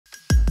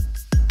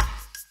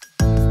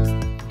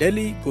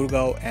Delhi,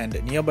 Gurugram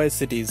and nearby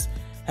cities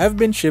have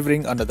been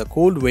shivering under the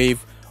cold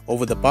wave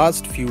over the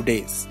past few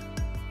days.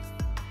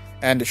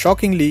 And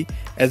shockingly,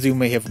 as you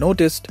may have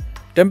noticed,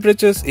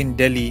 temperatures in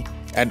Delhi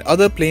and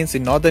other plains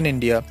in northern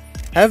India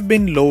have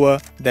been lower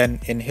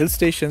than in hill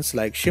stations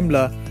like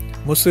Shimla,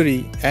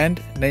 Mussoorie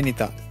and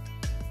Nainital.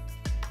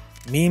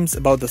 Memes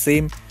about the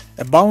same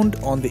abound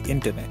on the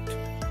internet.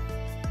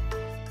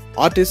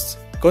 Artists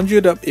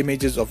conjured up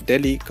images of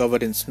Delhi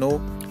covered in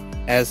snow,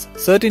 as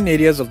certain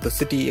areas of the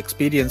city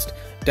experienced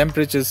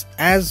temperatures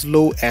as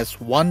low as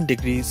 1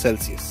 degree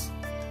Celsius.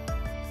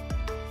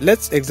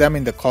 Let's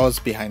examine the cause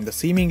behind the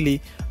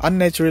seemingly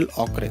unnatural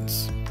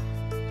occurrence.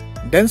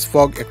 Dense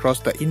fog across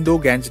the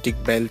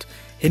Indo-Gangetic belt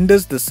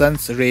hinders the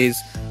sun's rays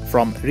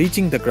from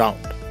reaching the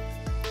ground.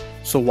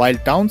 So while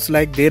towns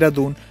like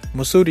Dehradun,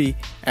 Mussoorie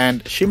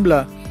and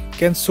Shimla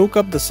can soak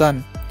up the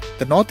sun,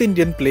 the North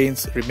Indian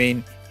plains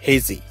remain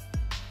hazy.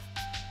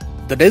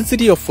 The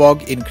density of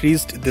fog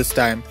increased this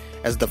time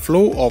as the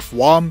flow of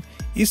warm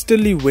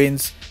easterly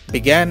winds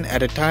began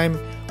at a time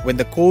when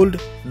the cold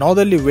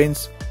northerly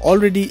winds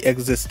already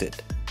existed.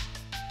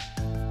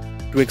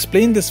 To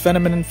explain this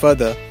phenomenon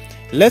further,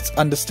 let's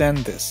understand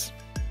this.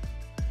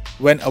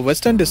 When a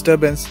western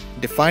disturbance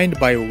defined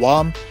by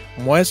warm,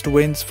 moist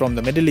winds from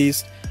the Middle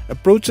East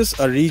approaches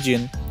a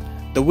region,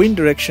 the wind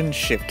direction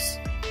shifts.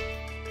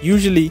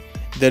 Usually,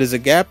 there is a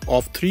gap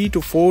of 3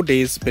 to 4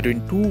 days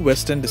between two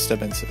western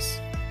disturbances.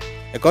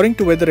 According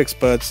to weather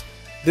experts,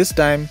 this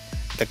time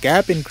the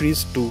gap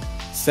increased to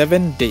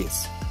 7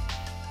 days.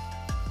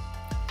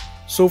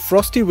 So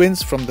frosty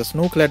winds from the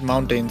snow-clad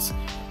mountains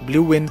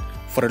blew in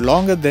for a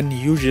longer than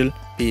usual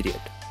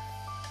period.